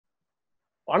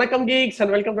வணக்கம் Geeks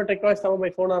and welcome to tech voice. My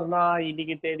ஃபோனர்னா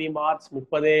இன்னைக்கு தேதி மார்ச்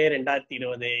 30,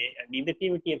 2020 அண்ட் இந்த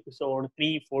டிவிடி எபிசோட்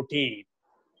 314.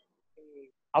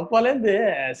 அப்போல இருந்து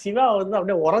சிவா வந்து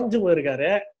அப்படியே உறைஞ்சு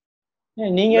போயிருக்காரு.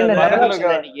 நீங்க என்ன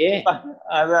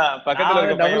அதான் பக்கத்துல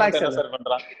இருக்க டபுள் ஆக்சன்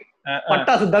பண்றான்.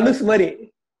 பட்டாசு தனுஷ் மாதிரி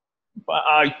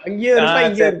அங்கேயே இருப்பேன்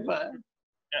இங்கே இருப்பேன்.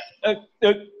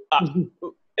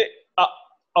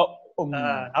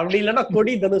 அப்படி இல்லைன்னா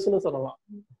கொடி தனுஷ்னு சொல்லலாம்.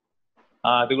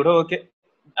 அது கூட ஓகே,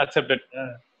 அக்செப்டட்.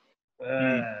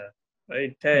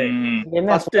 ரைட்.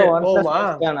 என்ன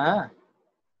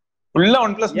ஃபுல்லா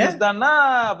OnePlus நியூஸ் தானா?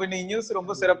 அப்ப நீ நியூஸ்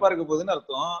ரொம்ப சிறப்பா இருக்க போகுதுன்னு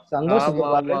அர்த்தம்.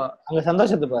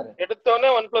 சந்தோஷத்தை பாரு. எடுத்தோனே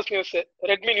OnePlus நியூஸ்,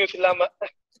 Redmi நியூஸ் இல்லாம.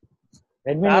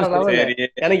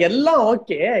 எனக்கு எல்லாம்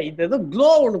ஓகே. இது ஏதோ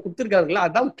க்ளோ ஒண்ணு குடுத்திருக்காங்களா,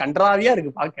 அதான் கன்றாவியா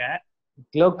இருக்கு பாக்க.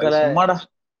 Glow colour.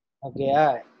 ஓகேயா,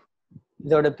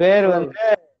 இதோட பேர் வந்து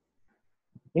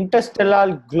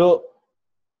இன்டர்ஸ்டெல்லார் க்ளோ.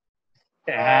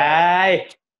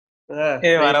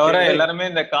 வர வர எல்லாருமே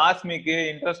இந்த காஸ்மிக்,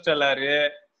 இன்டர்ஸ்டெல்லார்,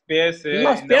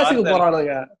 ஸ்பேஸ்க்கு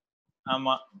போறானுங்க.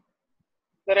 ஆமா,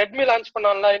 இந்த Redmi லான்ச்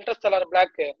பண்ணான்ல இன்டர்ஸ்டெல்லார்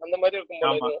Black, அந்த மாதிரி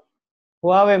இருக்கும் போல.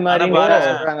 Huawei மாதிரி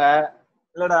சொல்றாங்க.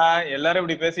 இல்லடா, எல்லாரும்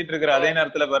இப்படி பேசிட்டு இருக்கிற அதே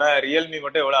நேரத்துல பாரு, ரியல்மி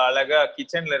மட்டும் எவ்வளவு அழகா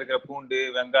கிச்சன்ல இருக்கிற பூண்டு,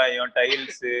 வெங்காயம்,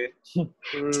 tiles,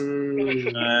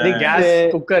 case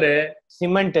cooker,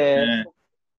 cement,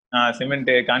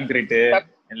 concrete,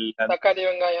 தக்காளி,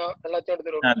 வெங்காயம் எல்லாத்தையும்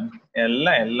எடுத்துருவோம்.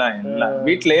 எல்லாம்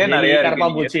வீட்லயே நிறைய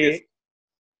இருக்கு.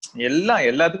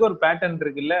 எல்லாத்துக்கும் ஒரு பேட்டர்ன்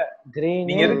இருக்குல்ல.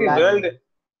 நீங்க எதுக்கு வேர்ல்டு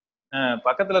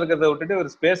பக்கத்துல இருக்கிறத விட்டுட்டு ஒரு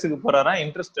ஸ்பேஸுக்கு போறாரா,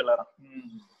 இன்ட்ரெஸ்டெல்லாரா?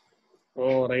 ஓ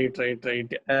ரைட் ரைட்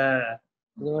ரைட்.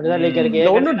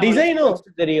 டிசைனும்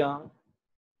தெரியும்.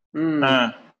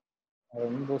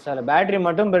 பேட்டரி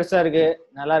மட்டும் பெருசா இருக்கு,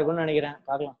 நல்லா இருக்கும்னு நினைக்கிறேன்.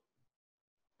 பாக்கலாம்,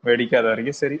 வெடிக்காத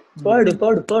வரைக்கும் சரி. போடு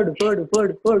போடு போடு போடு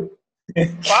போடு போடு.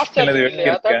 ஃபாஸ்ட் சார்ஜ்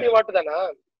இல்லையா? 30 வாட் தானா?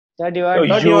 30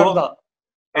 வாட் தான்.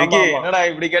 என்னடா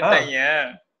இப்படி கேட்டாங்க?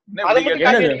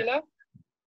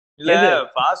 இல்ல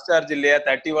ஃபாஸ்ட் சார்ஜ் இல்லையா,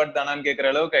 30 வாட் தானான்னு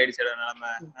கேக்குற அளவுக்கு ஆயிடுச்சுடா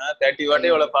நாம. 30 வாட்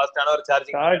எவ்வளவு ஃபாஸ்டான ஒரு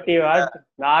சார்ஜிங்? 30 வாட்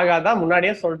நாங்க தான்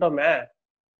முன்னாடியே சொல்லிட்டோமே.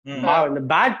 இந்த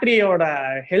பேட்டரியோட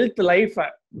ஹெல்த் லைஃப்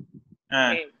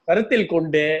கருத்தில்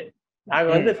கொண்டு நாங்க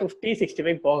வந்து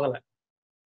 50-65 போகல.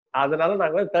 அதனால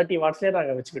நாங்க 30 வாட்ஸ்லயே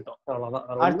நாங்க வச்சுக்கிட்டோம். அவ்வளவுதான்.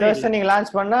 அடுத்த வருஷம் நீங்க லான்ச்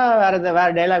பண்ணா வேற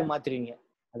டயலாக் மாத்துறீங்க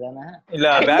அதானே? இல்ல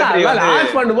பேட்டரி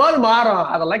லான்ச் பண்ணும்போது மாறும்,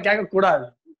 அதெல்லாம் கேட்க கூடாது.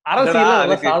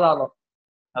 அரசியல் சாதாரணம்.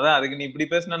 அதான் அதுக்கு நீ இப்படி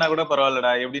பேசினா கூட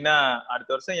பரவாயில்லடா. எப்படின்னா அடுத்த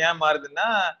வருஷம் ஏன் மாறுதுன்னா,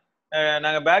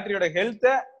 நாங்க பேட்டரியோட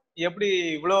ஹெல்த்த எப்படி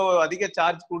இவ்வளவு அதிக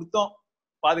சார்ஜ் கொடுத்தோம்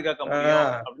பாதுகாக்க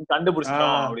முடியும் அப்படின்னு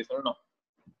கண்டுபிடிச்சிட்டோம் அப்படி சொல்லணும்.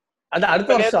 அது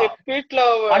அடுத்த வருஷம் ட்வீட்ல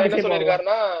என்ன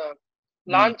சொல்லிருக்காருன்னா,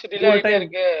 லான்ச் டிலே ஆயிட்டே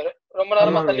இருக்கு, ரொம்ப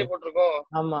நேரமா தள்ளி போட்டுருக்கோம்,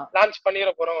 ஆமா லான்ச் பண்ணிர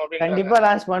போறோம் அப்படின்னு. கண்டிப்பா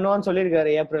லான்ச் பண்ணுவோம்னு சொல்லிருக்காரு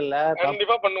ஏப்ரல்ல.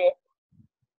 கண்டிப்பா பண்ணுவோம்.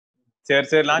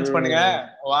 சரி லான்ச் பண்ணுங்க.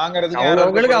 வாங்குறதுக்கு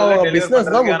அவங்களுக்கு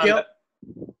பிசினஸ் தான் முக்கியம்.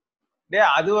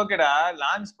 டேய் அது ஓகேடா,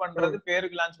 லான்ச் பண்றது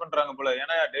பேருக்கு லான்ச் பண்றாங்க போல.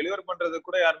 ஏன்னா டெலிவர் பண்றது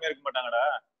கூட யாருமே இருக்க மாட்டாங்கடா.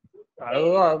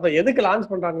 அதுதான் எதுக்கு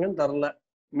லான்ச் பண்றாங்கன்னு தெரியல.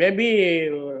 Maybe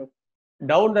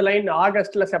down the line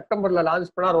ஆகஸ்ட்ல செப்டம்பர்ல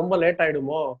launch பண்ணா ரொம்ப லேட்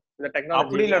ஆயிடுமோ இந்த டெக்னாலஜி.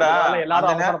 அப்படி இல்லடா, எல்லாரும்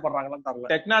அவசரப்படுறாங்கன்னு தெரியல.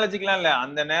 டெக்னாலஜிக்கெல்லாம் இல்ல,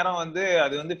 அந்த நேரம் வந்து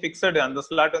அது வந்து ஃபிக்ஸட். அந்த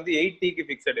ஸ்லாட் வந்து 80க்கு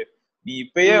ஃபிக்ஸட். நீ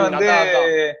இப்பயே வந்து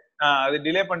அது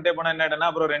டிலே பண்ணிட்டே போனா என்ன ஆயிடும்னா,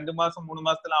 அப்புறம் 2 மாசம் 3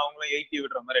 மாசத்துல அவங்களும் 80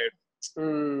 விடுற மாதிரி ஆயிடும்.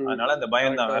 அதனால இந்த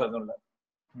பயம் தான், வேற எதுவும் இல்ல.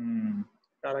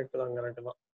 கரெக்ட்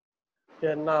தான்.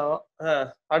 என்ன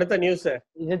அடுத்த நியூஸ்?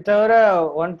 இது தவிர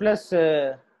OnePlus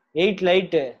 8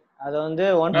 Lite அத வந்து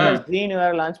OnePlus 3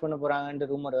 வேற லான்ச் பண்ண போறாங்கன்ற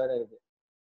ரூமர் வேற இருக்கு.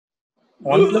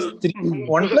 OnePlus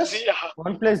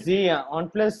Z,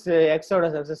 OnePlus X ஓட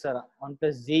சக்சஸரா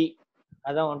OnePlus Z.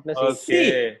 அதான் OnePlus ஓகே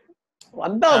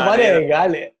வந்தா பாரு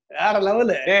காலு வேற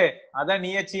லெவல். டேய் அதான்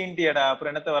நீயே சீன்டியடா,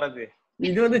 அப்புறம் என்னத்த வரது?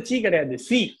 இது வந்து சீ கிடையாது,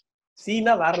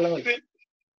 சீனா வேற லெவல்.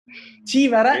 சீ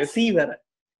வேற, சி வேற.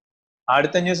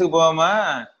 அடுத்த நியூஸ்க்கு போவாமா?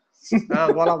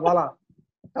 போலாம்.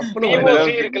 Vivo Z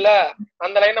இருக்குல,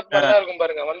 அந்த லைன் அப் நல்லா இருக்கும்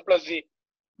பாருங்க. OnePlus Z,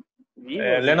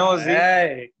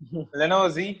 Lenovo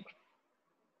Z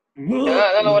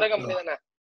அதெல்லாம் ஒரே கம்பெனி தானே.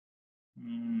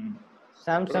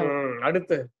 Samsung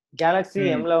அடுத்து Galaxy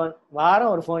M11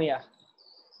 வாரம் ஒரு போனியா.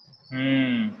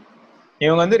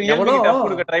 இவங்க வந்து ரியல்மி டஃப்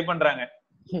கொடுக்க ட்ரை பண்றாங்க.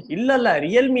 இல்ல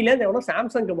ரியல்மில இருந்து எவனோ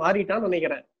சாம்சங்க்கு மாறிட்டான்னு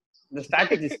நினைக்கிறேன் இந்த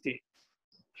ஸ்ட்ராட்டஜிஸ்ட்.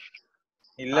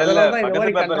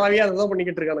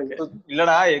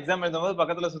 இல்லடா எக்ஸாம் எழுதும்போது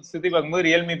பக்கத்துல சுத்தி பார்க்கும்போது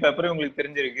ரியல்மி பேப்பர் உங்களுக்கு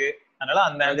தெரிஞ்சிருக்கு, அதனால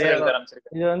அந்த ஆன்சர் எழுத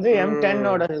ஆரம்பிச்சிருக்கு. இது வந்து M10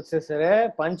 ஓட சக்சஸர்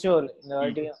பஞ்சுவல். இந்த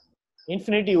வாட்டி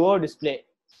இன்ஃபினிட்டி ஓ டிஸ்ப்ளே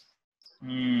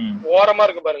ஓரமா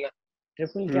இருக்கு பாருங்க.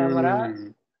 ட்ரிபிள் கேமரா,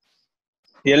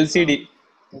 LCD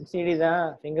தான்,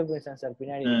 ஃபிங்கர் பிரிண்ட் சென்சார்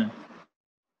பின்னாடி.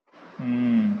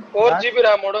 4GB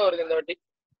RAM ஓட வருது இந்த வாட்டி.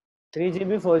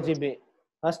 3GB 4GB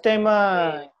ஃபர்ஸ்ட் டைமா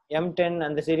M10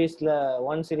 அந்த சீரிஸ்ல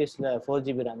 1 சீரிஸ்ல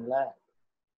 4GB ரேம்ல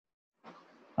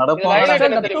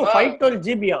தெரியுமா 512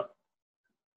 GB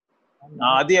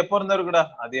அது எப்ப இருந்தா இருக்குடா,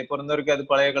 அது எப்ப இருந்தா இருக்கு, அது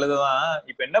பழைய கழுதுதான்.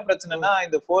 இப்ப என்ன பிரச்சனைனா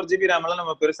இந்த 4GB ரேம் எல்லாம்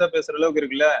நம்ம பெருசா பேசுற அளவுக்கு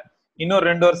இருக்குல்ல. இன்னும்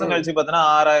 2 வருஷம் கழிச்சு பார்த்தனா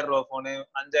 6000 ரூபாய் போனு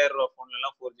 5000 ரூபாய் போன்ல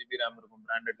எல்லாம் 4GB ரேம் இருக்கும்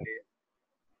பிராண்டட்லயே.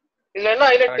 இதுல என்ன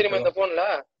ஹைலைட் தெரியுமா இந்த போன்ல?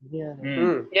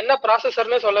 என்ன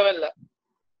ப்ராசஸர்னே சொல்லவே இல்ல.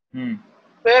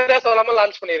 பேரே சொல்லாம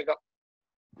லான்ச் பண்ணிருக்கான்.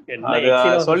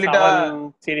 சொல்லிட்டா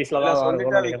சீரிஸ்ல தான்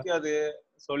சொல்லிட்டா விக்காது.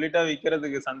 சொல்லிட்டா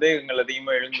விக்கிறதுக்கு சந்தேகங்கள்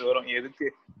அதிகமா எழுந்து வரும். எதுக்கு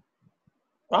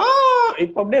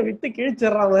இப்ப அப்படியே வித்து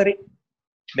கிழிச்சிடுற மாதிரி.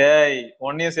 டேய்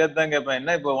ஒன்னையும் சேர்த்துதான் கேட்பேன்.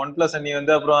 என்ன இப்போ OnePlus நீ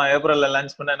வந்து அப்புறம் ஏப்ரல்ல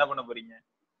லான்ச் பண்ணா என்ன பண்ண போறீங்க?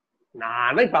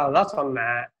 நானும் இப்ப அதான்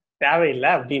சொன்னேன், தேவையில்லை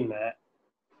அப்படின்னு.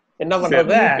 என்ன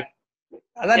பண்றது?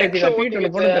 அதான்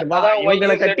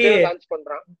இவங்களை கட்டி லான்ச்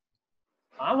பண்றான்.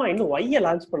 ஆமா, இன்னும் ஒய்ய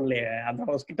லான்ச் பண்ணலையே,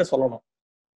 அதான் கிட்ட சொல்லணும்.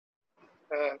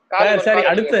 சரி,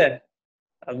 அடுத்து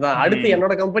அதான் அடுத்து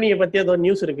என்னோட கம்பெனியை பத்தி ஏதோ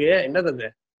நியூஸ் இருக்கு. என்னது?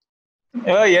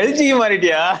 எல்ஜிக்கு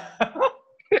மாறிட்டியா?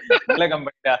 நல்ல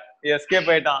கம்பெனிடா, எஸ்கேப்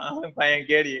ஆயிட்டான் பையன்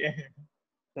கேடி.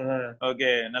 ஓகே,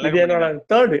 நல்ல என்னோட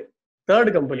தேர்ட்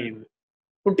கம்பெனி. இது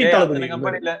குட்டி தளபதி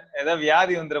கம்பெனில ஏதோ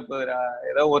வியாதி வந்துற போதுடா.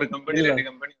 ஏதோ ஒரு கம்பெனி 2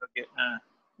 கம்பெனி. ஓகே,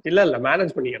 இல்ல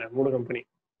மேனேஜ் பண்ணிக்கிறேன் 3 கம்பெனி.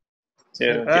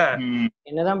 சரி,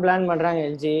 என்னதான் பிளான் பண்றாங்க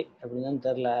எல்ஜி அப்படின்னு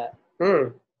தெரியல.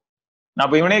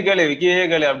 அப்ப இவனே கேளு, விக்கியே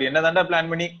கேளு, அப்படி என்னதான்டா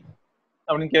பிளான் பண்ணி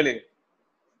அப்படின்னு கேளு.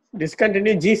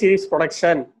 Discontinue G series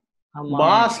production,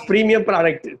 mass premium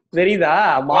product. தெரியுதா?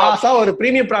 மாஸா ஒரு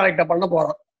பிரீமியம் ப்ராடக்ட பண்ண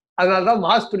போறோம். அதனாலதான்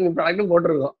மாஸ் பிரீமியம் ப்ராடக்ட்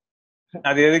போட்டுருக்கோம்.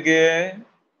 அது எதுக்கு?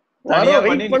 தனியா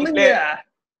பண்ணி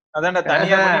அதான்டா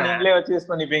தனியா பண்ணி நீங்களே வச்சு யூஸ்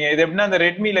பண்ணிப்பீங்க. இது எப்படின்னா அந்த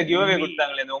ரெட்மில கிவ்அவே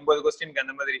கொடுத்தாங்களே இந்த 9 क्वेश्चनக்கு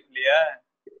அந்த மாதிரி இல்லையா?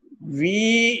 V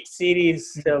series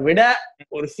விட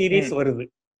ஒரு சீரிஸ் வருது.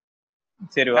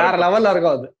 சரி, வேற லெவல்ல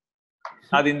இருக்கும் அது.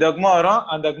 அது இந்த பக்கமா வரும்,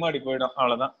 அந்த பக்கமா அடி போயிடும்,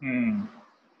 அவ்வளவுதான்.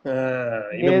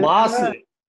 இது mass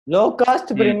low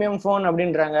cost premium phone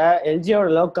அப்படின்றாங்க. எல்ஜியோட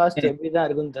லோ காஸ்ட் எப்படிதான்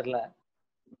இருக்குன்னு தெரியல.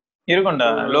 இருக்கும்டா,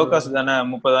 லோ காஸ்ட் தானே,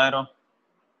 30,000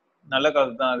 நல்ல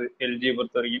காசு தான் அது எல்ஜியை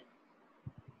பொறுத்த வரைக்கும்.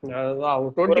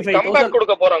 கம்பேக்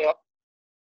கொடுக்க போறாங்க.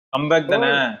 கம்பேக்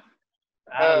தானே,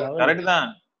 கரெக்ட் தான்.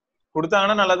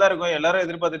 கொடுத்தாங்கன்னா நல்லதா இருக்கும், எல்லாரும்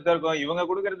எதிர்பார்த்துட்டு தான் இருக்கும். இவங்க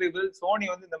கொடுக்கறதுக்கு சோனி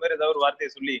வந்து இந்த மாதிரி ஏதாவது ஒரு வார்த்தையை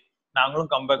சொல்லி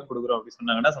நாங்களும் கம்பேக் கொடுக்குறோம் அப்படி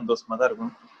சொன்னாங்கன்னா சந்தோஷமா தான்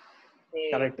இருக்கும்.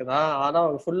 கரெக்ட் தான். ஆனா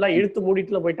ஃபுல்லா இழுத்து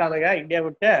மூடிட்டுல போயிட்டானுங்க இந்தியா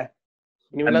விட்டு.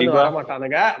 இனிமேல வர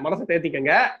மாட்டானுங்க, மனசை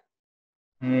தேத்திக்கங்க.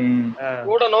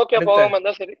 கூட நோக்கியா போகாம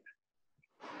இருந்தா சரி.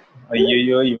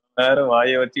 ஐயோ, இவன் வேற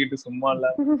வாயை வச்சுக்கிட்டு சும்மா இல்ல.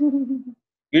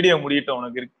 வீடியோ முடியட்டும்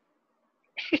உனக்கு இருக்கு.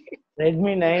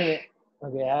 Redmi 9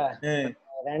 ஓகேயா,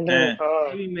 ரெண்டு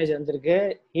இமேஜ் வந்திருக்கு.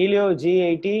 Helio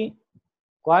G80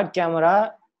 quad camera.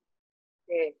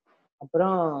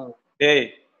 அப்புறம் டேய்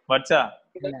மச்சா,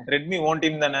 Redmi ஓன்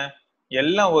டீம் தானே,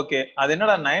 எல்லாம் ஓகே. அது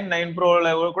என்னடா 9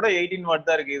 Proல கூட 18 வாட்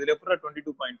தான் இருக்கு. இதுல எப்பறம்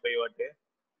 22.5 வாட்?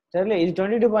 தெரியல, இது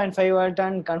 22.5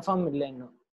 வாட்டான்னு கன்ஃபார்ம் இல்ல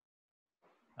இன்னும்.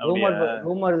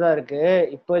 ரூமர் தான் இருக்கு.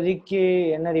 இப்போதைக்கு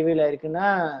என்ன ரிவீல் ஆயிருக்குன்னா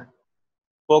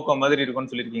போக்கோ மாதிரி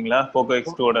இருக்கும்னு சொல்லிருக்கீங்களா? போக்கோ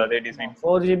X2 ஓட அதே design,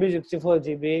 4GB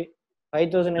 64GB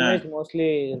 5000 mAh mostly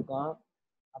இருக்கும்.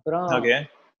 அப்புறம்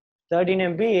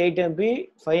 13MP 8MP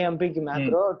 5MP க்கு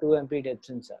macro 2MP depth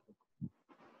sensor.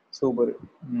 Super.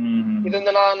 இது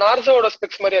இந்த நார்சோவோட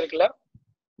ஸ்பெக்ஸ் மாதிரியே இருக்குல்ல?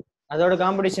 அதோட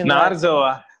காம்படிஷன்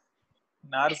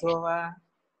நார்சோவா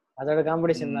அதோட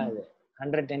காம்படிஷன் தான் இது.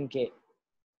 110K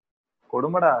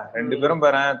கொடுமடா. 2 பேரும்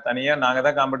பாரு, தனியா நாங்க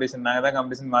தான் காம்படிஷன்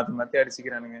மாத்தி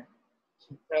அடிச்சுக்கிறானுங்க.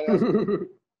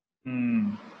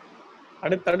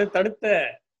 அடுத்து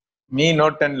Mi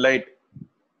Note 10 Lite.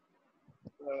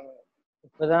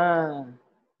 இப்பதான்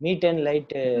Mi 10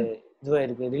 Lite இதுவா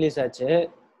இருக்கு, ரிலீஸ் ஆச்சு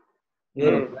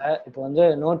யூரோப்ல. இப்போ வந்து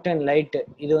Note 10 Lite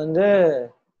இது வந்து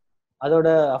அதோட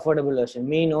அஃபோர்டபுள் வெர்ஷன்.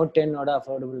 Mi Note 10 ஓட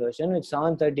affordable version with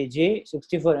 730G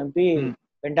 64MP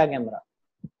பென்டா camera.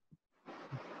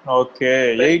 Okay,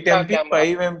 8MP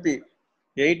 5MP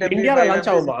 8MP இந்தியால லான்ச்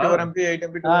ஆகுமா? 64MP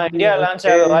 8MP இந்தியா லான்ச்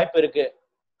ஆக வாய்ப்பு இருக்கு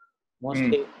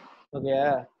மோஸ்ட்லி. ஓகே,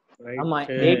 ஆமா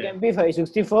 8MP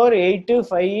 564 8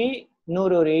 5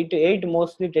 இன்னொரு ஒரு 8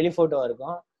 மோஸ்ட்லி டெலிஃபோட்டோவா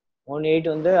இருக்கும். 1.8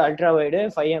 வந்து அல்ட்ரா வைடு,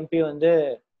 5MP வந்து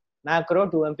மேக்ரோ,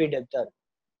 2MP டெப்தா இருக்கும்.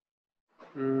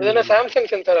 இதுல சாம்சங்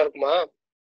சென்சாரா இருக்குமா?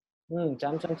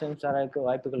 சாம்சங் சென்சாரா இருக்க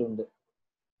வாய்ப்புகள் உண்டு.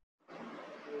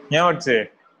 ஏன்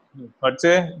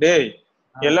வச்சு டேய்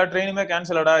எல்லா ட்ரெயினுமே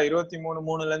கேன்சலடா.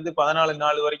 23/3ல இருந்து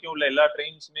 14/4 வரைக்கும் உள்ள எல்லா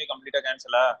ட்ரெயின்ஸுமே கம்ப்ளீட்டா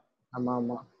கேன்சலா.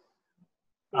 ஆமா.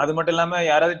 அது மட்டும் இல்லாம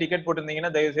யாராவது டிக்கெட்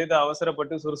போட்டிருந்தீங்கன்னா தயவு செய்து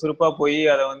அவசரப்பட்டு சுறுசுறுப்பா போய்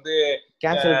அதை வந்து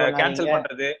கேன்சல்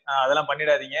பண்றது அதெல்லாம்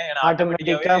பண்ணிடாதீங்க. ஏன்னா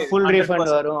ஆட்டோமேட்டிக்கா ஃபுல்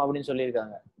ரீஃபண்ட் வரும் அப்படின்னு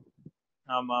சொல்லிருக்காங்க.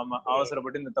 ஆமா,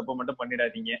 அவசரப்பட்டு இந்த தப்பு மட்டும்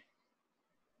பண்ணிடாதீங்க.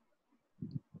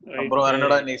 அப்புறம் வேற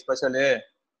என்னடா நீ ஸ்பெஷல்?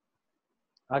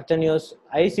 அடுத்த news,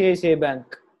 ICICI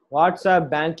bank WhatsApp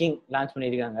banking launch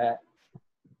பண்ணிருக்காங்க.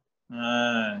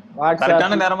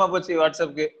 கரெக்டான நேரமா போச்சு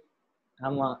வாட்ஸ்அப்க்கு.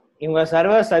 ஆமா, இவங்க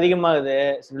சர்வர்ஸ் அதிகமாகுது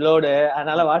லோடு,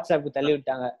 அதனால வாட்ஸ்அப்க்கு தள்ளி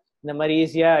விட்டாங்க இந்த மாதிரி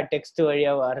ஈஸியா டெக்ஸ்ட்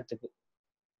வழியா வரதுக்கு.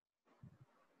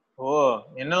 ஓ,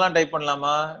 என்னெல்லாம் டைப்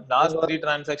பண்ணலாமா? லாஸ்ட் 3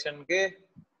 டிரான்சாக்ஷனுக்கு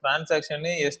டிரான்சாக்ஷன்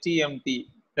STMT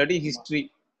இல்லாட்டி ஹிஸ்டரி.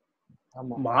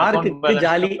 ஆமா, மார்க்கெட்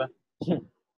ஜாலி.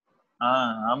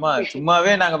 ஆமா,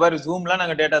 சும்மாவே நாங்க பாரு ஜூம்லாம்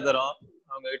நாங்க டேட்டா தரோம்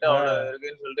அவங்க கிட்ட, அவ்வளவு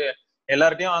இருக்குன்னு சொல்லிட்டு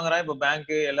எல்லார்ட்டையும் வாங்குறான். இப்ப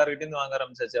பேங்க் எல்லார்கிட்டயும் இருந்து வாங்க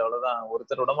ஆரம்பிச்சாச்சு. அவ்வளவுதான்,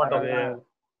 ஒருத்தர் விட மாட்டோம்.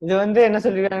 இது வந்து என்ன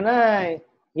சொல்லிருக்காங்கன்னா,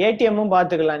 ஏடிஎம்மும்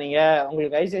பாத்துக்கலாம். நீங்க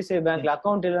உங்களுக்கு ஐசிஐசிஐ பேங்க்ல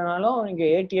அக்கௌண்ட் இல்லைனாலும் நீங்க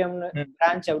ஏடிஎம்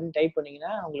பிரான்ச் அப்படின்னு டைப்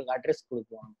பண்ணீங்கன்னா உங்களுக்கு அட்ரஸ்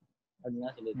கொடுக்குவாங்க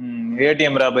அப்படின்னு சொல்லி.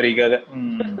 ஏடிஎம் ராபரிக்காக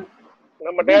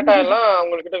நம்ம டேட்டா எல்லாம்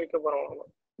அவங்க கிட்ட விற்க போறோம்.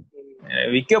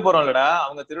 விற்க போறோம் இல்லடா,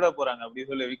 அவங்க திருட போறாங்க. அப்படி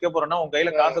சொல்லி விற்க போறோம்னா உங்க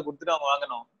கையில காசை கொடுத்துட்டு அவங்க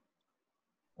வாங்கணும்.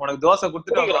 உனக்கு தோசை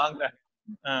கொடுத்துட்டு அவங்க வாங்குறாங்க.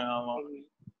 ஆமா.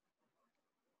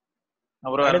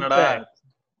 அப்புறம் என்னடா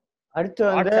அடுத்து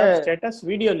வந்து ஸ்டேட்டஸ்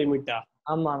வீடியோ லிமிட்டா?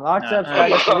 ஆமா, வாட்ஸ்அப்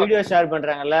ஸ்டேட்டஸ் வீடியோ ஷேர்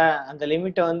பண்றாங்கல்ல, அந்த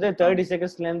லிமிட்டை வந்து 30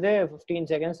 செகண்ட்ஸ்ல இருந்து 15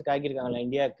 செகண்ட்ஸ்க்கு ஆக்கிருக்காங்கல்ல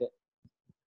இந்தியாவுக்கு.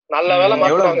 நல்ல வேலை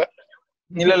மாத்துறாங்க.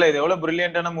 இல்ல இது எவ்வளவு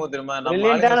பிரில்லியன்டான மூவ் தெரியுமா?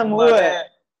 பிரில்லியன்டான மூவ்.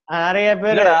 நிறைய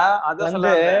பேர்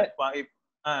வந்து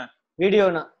வீடியோ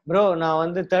ப்ரோ நான்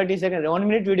வந்து 30 செகண்ட் 1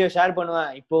 மினிட் வீடியோ ஷேர்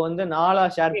பண்ணுவேன், இப்போ வந்து 4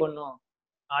 ஷேர் பண்ணுவோம்.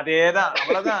 அதேதான்,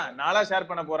 அவ்வளவுதான். 4 ஷேர்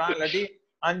பண்ண போறான். இல்லாட்டி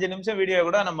 5 நிமிஷம் வீடியோ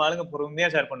கூட நம்ம ஆளுங்க பொறுமையா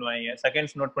ஷேர் பண்ணுவாங்க.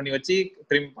 செகண்ட்ஸ் நோட் பண்ணி வச்சு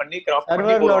ட்ரிம் பண்ணி கிராப்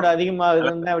பண்ணி சர்வர் லோட்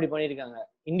அதிகமாகுதுன்னு தான் அப்படி பண்ணிருக்காங்க.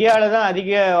 இந்தியாவில தான்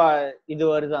அதிக இது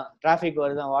வருதான், டிராபிக்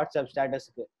வருதான் வாட்ஸ்அப்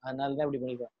ஸ்டேட்டஸ்க்கு, அதனால தான் இப்படி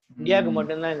பண்ணிருக்காங்க. இந்தியாவுக்கு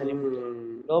மட்டும்தான் இந்த லிமிட்.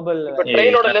 குளோபல்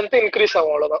ட்ரெயினோட லெந்த் இன்கிரீஸ்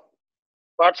ஆகும், அவ்வளவுதான்.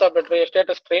 வாட்ஸ்அப்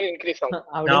ஸ்டேட்டஸ் ட்ரெயின் இன்கிரீஸ் ஆகும்.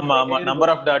 ஆமா ஆமா,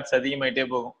 நம்பர் ஆஃப் டாட்ஸ் அதிகமாயிட்டே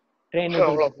போகும். ட்ரெயின்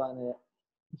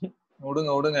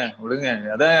விடுங்க.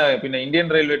 அதான் பின்ன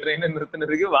இந்தியன் ரயில்வே ட்ரெயின்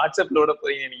நிறுத்தினதுக்கு வாட்ஸ்அப்லோட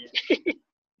போறீங்க நீங்க.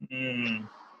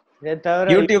 இதை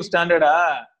தவிர யூடியூப் ஸ்டாண்டர்டா?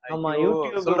 ஆமா,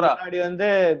 யூடியூப் முன்னாடி வந்து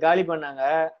காலி பண்ணாங்க,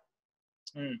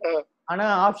 ஆனா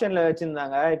ஆப்ஷன்ல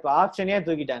வச்சிருந்தாங்க. இப்ப ஆப்ஷனே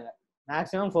தூக்கிட்டாங்க.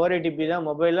 மேக்ஸிமம் 480p தான்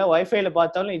மொபைல்ல. வைஃபைல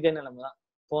பார்த்தாலும் இதே நிலைமை தான்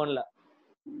போன்ல.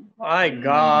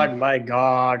 My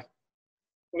God.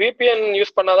 VPN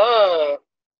யூஸ் பண்ணாதான்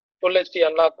Full HD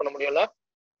அன்லாக் பண்ண முடியல.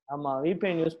 ஆமா,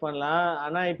 VPN யூஸ் பண்ணலாம்.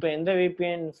 ஆனா இப்ப எந்த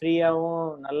VPN ஃப்ரீயாவும்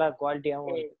நல்ல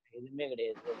குவாலிட்டியாவும் எதுவுமே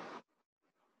கிடையாது.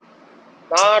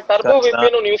 நான் டர்போ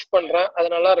VPN ஒன்னு யூஸ் பண்றேன், அது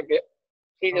நல்லா இருக்கு.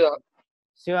 ஃப்ரீதான்.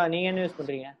 சிவா, நீங்க என்ன யூஸ்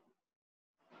பண்றீங்க?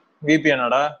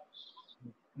 VPN-ஆடா?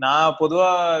 நான் பொதுவா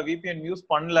VPN யூஸ்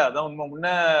பண்ணல. அதான் உண்மை. முன்ன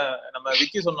நம்ம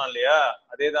விக்கி சொன்னான் இல்லையா,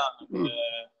 அதேதான்.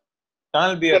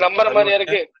 டனல் பியர் நம்பர் மாதிரியா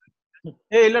இருக்கு.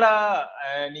 இல்லடா,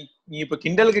 நீ இப்ப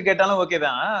கிண்டலுக்கு கேட்டாலும் ஓகே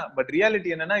தான். பட் ரியாலிட்டி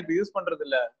என்னன்னா இப்ப யூஸ் பண்றது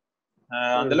இல்ல.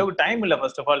 அந்த அளவுக்கு டைம் இல்ல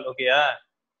ஃபர்ஸ்ட் ஆஃப் ஆல். ஓகேயா,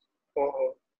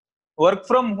 ஒர்க்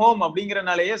ஃப்ரம் ஹோம்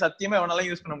அப்படிங்கறனாலயே சத்தியமா எவனாலும்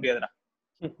யூஸ் பண்ண முடியாதுடா.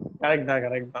 கரெக்ட் தான்.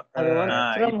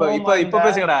 இப்ப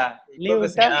பேசுங்கடா.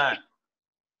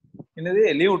 என்னது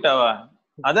லீவ் விட்டாவா?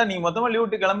 அதான் நீ மொத்தமா லீவ்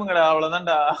விட்டு கிளம்புங்கடா,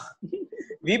 அவ்வளவுதான்டா.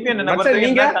 VPN என்ன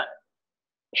பண்றீங்க?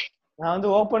 நான் வந்து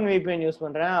ஓபன் VPN யூஸ்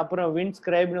பண்றேன். அப்புறம்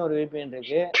வின்ஸ்கிரைப்னு ஒரு VPN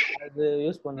இருக்கு, அது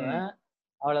யூஸ் பண்ணுவேன்.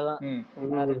 அவ்வளவுதான்.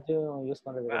 யூஸ்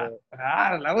பண்றது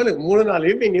வேற லெவல். 3-4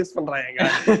 VPN யூஸ் பண்றாங்க.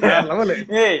 வேற லெவல்.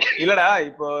 இல்லடா,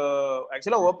 இப்போ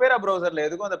ஆக்சுவலா ஒபேரா பிரவுசர்ல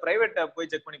எதுக்கும் அந்த பிரைவேட் டாப் போய்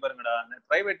செக் பண்ணி பாருங்கடா. அந்த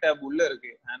பிரைவேட் டாப் உள்ள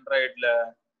இருக்கு ஆண்ட்ராய்ட்ல.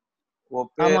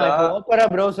 ஒபேரா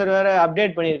பிரவுசர் வேற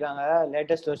அப்டேட் பண்ணிருக்காங்க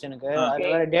லேட்டஸ்ட் வெர்ஷனுக்கு.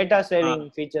 அதுல வேற டேட்டா சேவிங்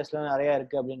ஃபீச்சர்ஸ்லாம் நிறைய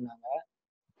இருக்கு அப்படின்னாங்க.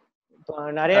 இப்போ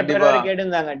நிறைய பேர் வேற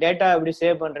கேட்டிருந்தாங்க டேட்டா எப்படி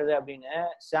சேவ் பண்றது அப்படின்னு.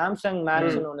 சாம்சங்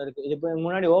மேக்ஸ்னு ஒண்ணு இருக்கு. இது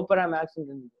முன்னாடி ஓபரா மேக்ஸ்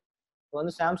இருந்தது. இப்போ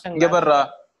வந்து சாம்சங் இங்க பாருடா,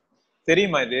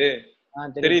 தெரியுமா இது?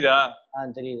 தெரியுதா?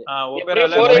 தெரியுது.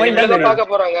 ஒபேரால பார்க்க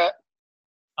போறாங்க.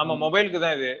 ஆமா, மொபைலுக்கு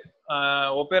தான் இது.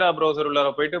 ஒபேரா பிரவுசர் உள்ள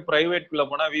போயிட்டு பிரைவேட் குள்ள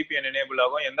போனா VPN எனேபிள்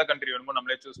ஆகும். எந்த கண்ட்ரி வேணுமோ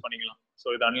நம்மளே சூஸ் பண்ணிக்கலாம். சோ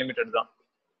இது அன்லிமிட்டட் தான்.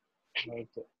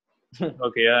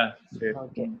 ஓகேயா? சரி.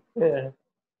 ஓகே.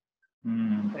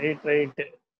 ரைட்.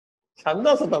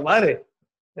 சந்தோஷத்தை பாரு.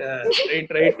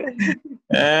 ரைட்.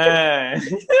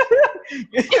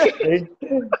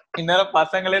 இந்நேரம்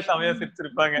பசங்களே சமயம்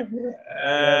சிரிச்சிருப்பாங்க.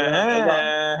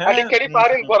 அடிக்கடி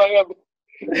ஃபாரின் போறாங்க.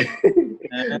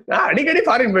 நான் அடிக்கடி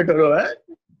ஃபாரின் போயிட்டு வருவேன்.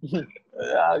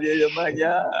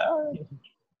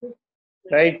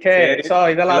 ரைட். சோ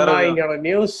இதெல்லாம் தான் இங்கோட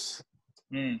நியூஸ்.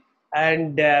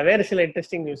 அண்ட் வேற சில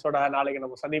இன்ட்ரெஸ்டிங் நியூஸோட நாளைக்கு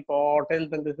நம்ம சந்திப்போம். Till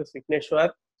then, this is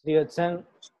Vigneshwar, Srivatsan,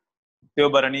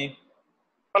 Sivabharani,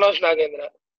 Manoj Nagendra.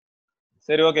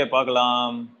 சரி, ஓகே,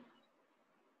 பார்க்கலாம்.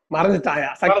 மறந்துட்டாயா?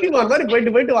 சக்திமான்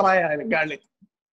மாதிரி போயிட்டு வராயா எனக்கு.